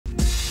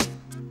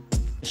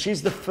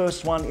She's the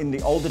first one in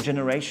the older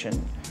generation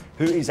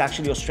who is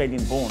actually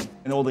Australian born,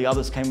 and all the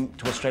others came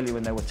to Australia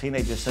when they were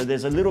teenagers. So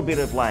there's a little bit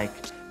of like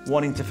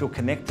wanting to feel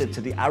connected to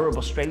the Arab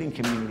Australian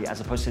community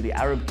as opposed to the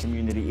Arab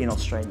community in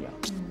Australia.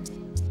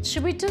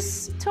 Should we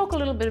just talk a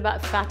little bit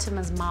about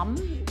Fatima's mum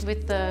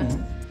with the...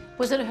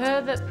 Was it her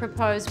that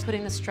proposed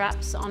putting the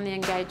straps on the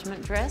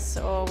engagement dress,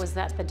 or was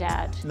that the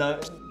dad? No.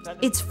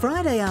 It's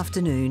Friday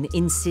afternoon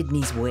in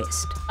Sydney's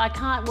West. I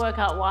can't work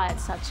out why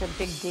it's such a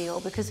big deal,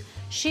 because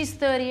she's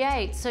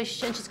 38, so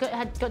she's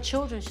got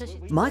children.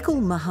 Michael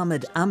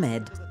Mohammed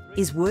Ahmad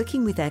is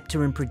working with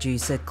actor and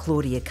producer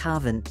Claudia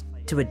Karvan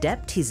to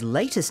adapt his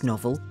latest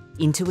novel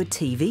into a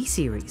TV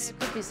series. It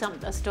could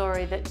be a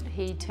story that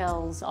he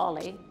tells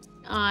Ollie.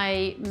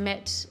 I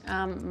met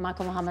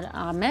Michael Mohammed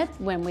Ahmad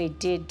when we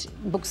did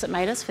Books That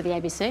Made Us for the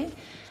ABC,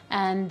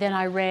 and then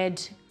I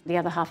read The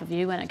Other Half of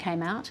You when it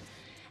came out.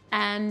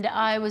 And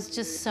I was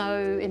just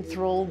so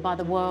enthralled by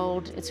the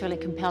world. It's really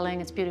compelling,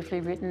 it's beautifully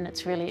written,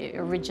 it's really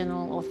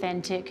original,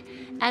 authentic,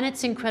 and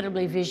it's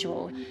incredibly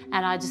visual.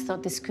 And I just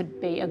thought this could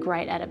be a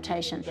great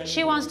adaptation.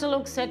 She wants to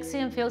look sexy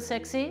and feel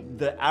sexy.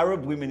 The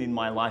Arab women in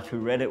my life who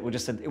read it were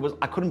just,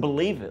 I couldn't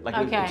believe it. Like,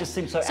 it just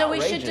seemed so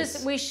outrageous.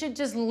 So we should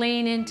just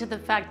lean into the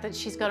fact that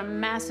she's got a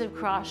massive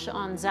crush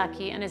on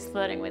Zaki and is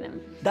flirting with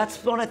him.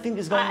 That's what I think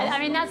is going on. I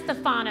mean, that's the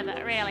fun of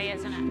it, really,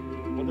 isn't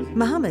it?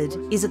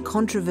 Mohammed is a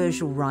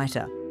controversial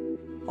writer,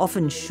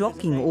 often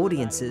shocking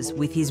audiences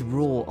with his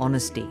raw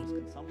honesty.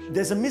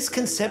 There's a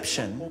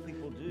misconception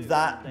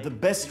that the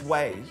best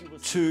way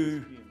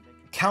to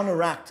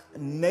counteract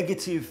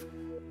negative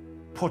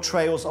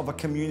portrayals of a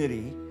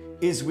community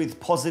is with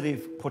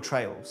positive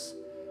portrayals.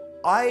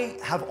 I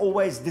have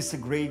always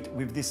disagreed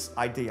with this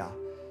idea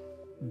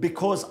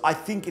because I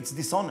think it's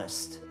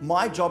dishonest.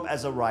 My job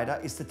as a writer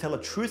is to tell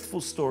a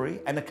truthful story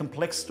and a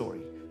complex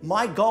story.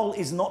 My goal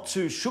is not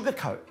to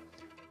sugarcoat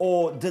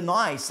or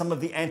deny some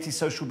of the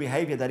antisocial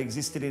behavior that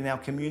existed in our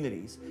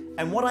communities.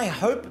 And what I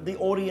hope the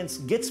audience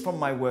gets from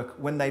my work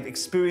when they've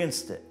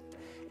experienced it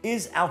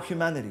is our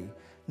humanity.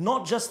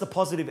 Not just the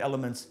positive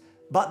elements,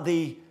 but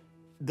the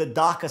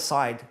darker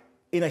side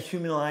in a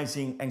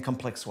humanizing and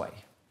complex way.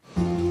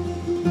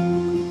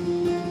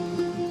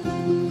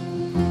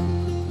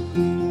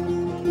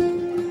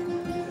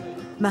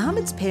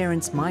 Mohammed's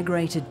parents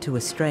migrated to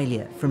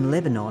Australia from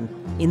Lebanon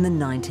in the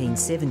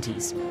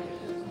 1970s.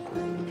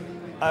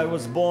 I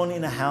was born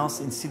in a house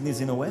in Sydney's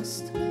inner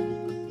west,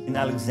 in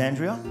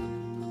Alexandria,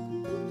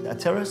 a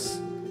terrace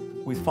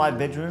with 5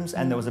 bedrooms,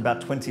 and there was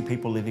about 20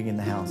 people living in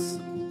the house.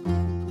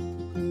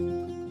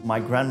 My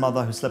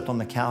grandmother who slept on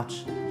the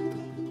couch,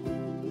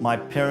 my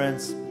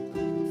parents,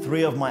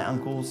 3 of my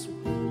uncles.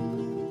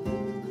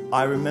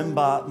 I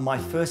remember my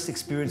first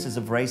experiences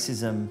of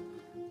racism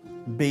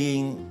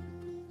being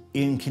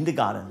in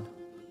kindergarten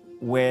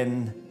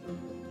when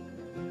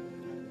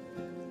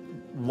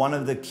one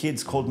of the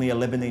kids called me a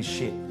Lebanese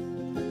shit.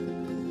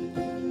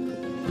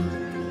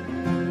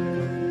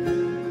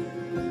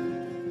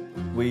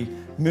 We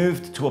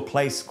moved to a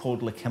place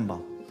called Lakemba,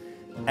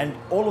 and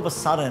all of a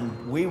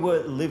sudden we were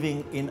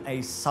living in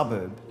a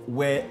suburb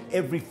where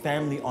every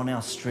family on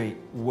our street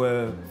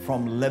were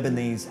from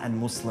Lebanese and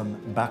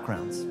Muslim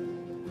backgrounds.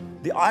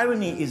 The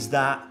irony is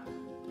that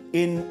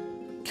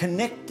in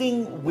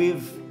connecting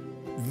with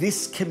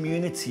this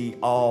community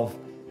of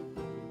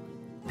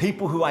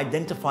people who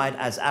identified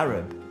as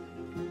Arab,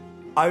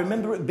 I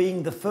remember it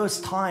being the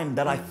first time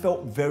that I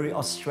felt very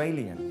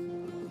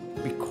Australian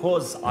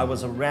because I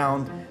was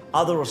around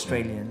other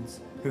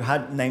Australians who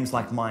had names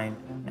like mine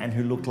and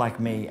who looked like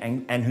me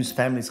and whose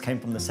families came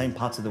from the same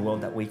parts of the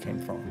world that we came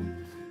from.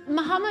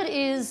 Mohammed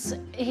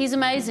he's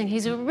amazing.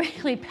 He's a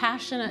really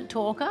passionate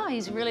talker.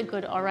 He's a really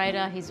good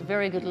orator. He's a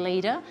very good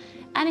leader.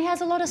 And he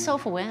has a lot of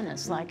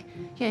self-awareness. Like,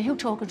 you know, he'll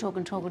talk and talk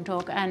and talk and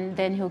talk, and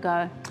then he'll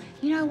go,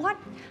 you know what?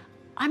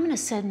 I'm going to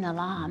set an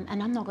alarm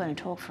and I'm not going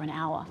to talk for an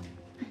hour.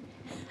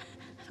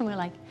 And we're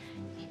like,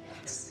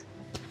 yes.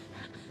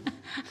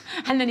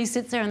 And then he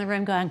sits there in the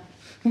room going,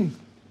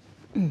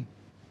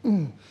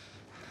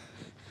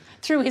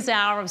 through his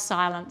hour of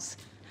silence.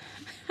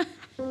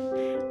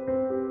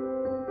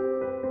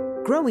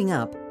 Growing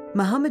up,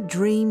 Mohammed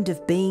dreamed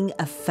of being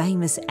a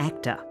famous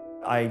actor.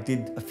 I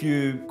did a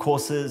few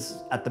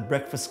courses at the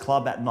Breakfast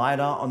Club at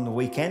NIDA on the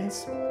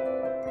weekends.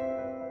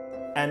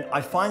 And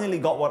I finally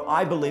got what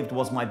I believed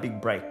was my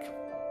big break.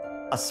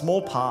 A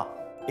small part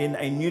in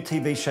a new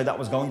TV show that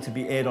was going to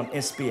be aired on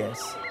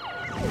SBS.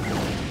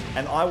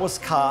 And I was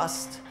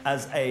cast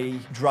as a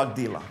drug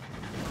dealer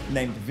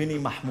named Vinny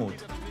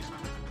Mahmoud.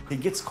 He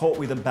gets caught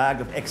with a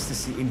bag of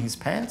ecstasy in his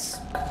pants.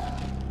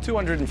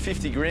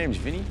 250 grams,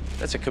 Vinny.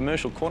 That's a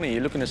commercial quantity.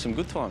 You're looking at some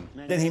good time.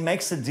 Then he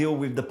makes a deal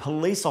with the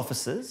police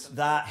officers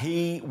that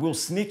he will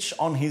snitch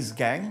on his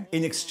gang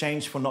in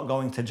exchange for not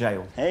going to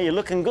jail. Hey, you're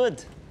looking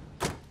good.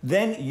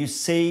 Then you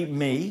see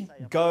me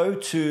go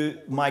to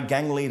my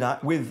gang leader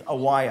with a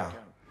wire.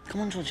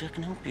 Come on, George, I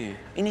can help you.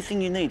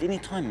 Anything you need,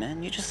 anytime,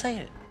 man. You just say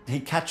it.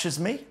 He catches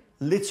me,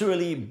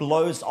 literally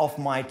blows off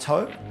my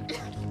toe,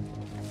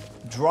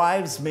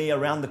 drives me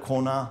around the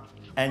corner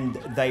and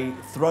they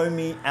throw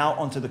me out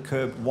onto the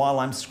curb while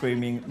I'm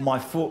screaming, my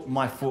foot,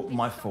 my foot,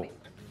 my foot.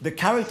 The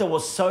character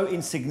was so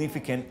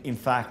insignificant, in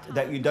fact,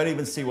 that you don't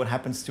even see what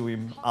happens to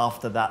him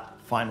after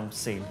that final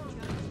scene.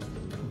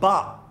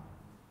 But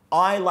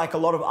I, like a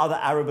lot of other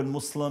Arab and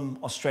Muslim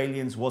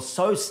Australians, was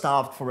so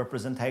starved for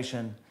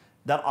representation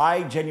that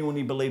I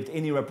genuinely believed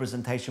any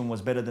representation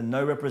was better than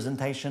no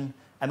representation,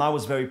 and I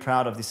was very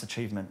proud of this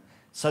achievement.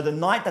 So the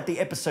night that the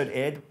episode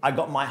aired, I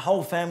got my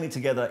whole family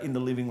together in the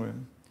living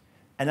room.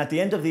 And at the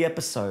end of the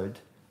episode,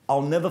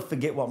 I'll never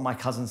forget what my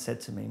cousin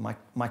said to me.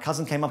 My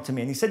cousin came up to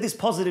me and he said this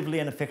positively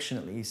and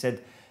affectionately. He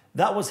said,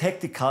 "That was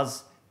hectic,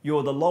 cuz.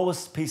 You're the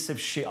lowest piece of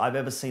shit I've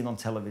ever seen on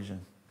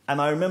television." And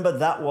I remember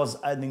that was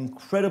an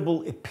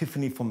incredible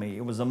epiphany for me.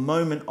 It was a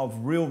moment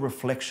of real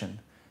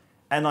reflection.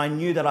 And I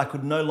knew that I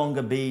could no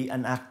longer be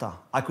an actor.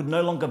 I could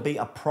no longer be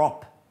a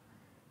prop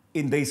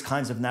in these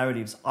kinds of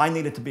narratives. I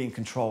needed to be in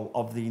control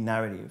of the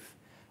narrative.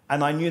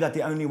 And I knew that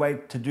the only way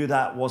to do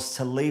that was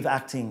to leave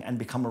acting and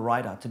become a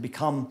writer, to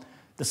become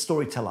the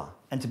storyteller,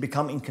 and to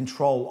become in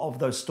control of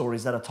those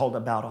stories that are told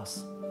about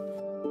us.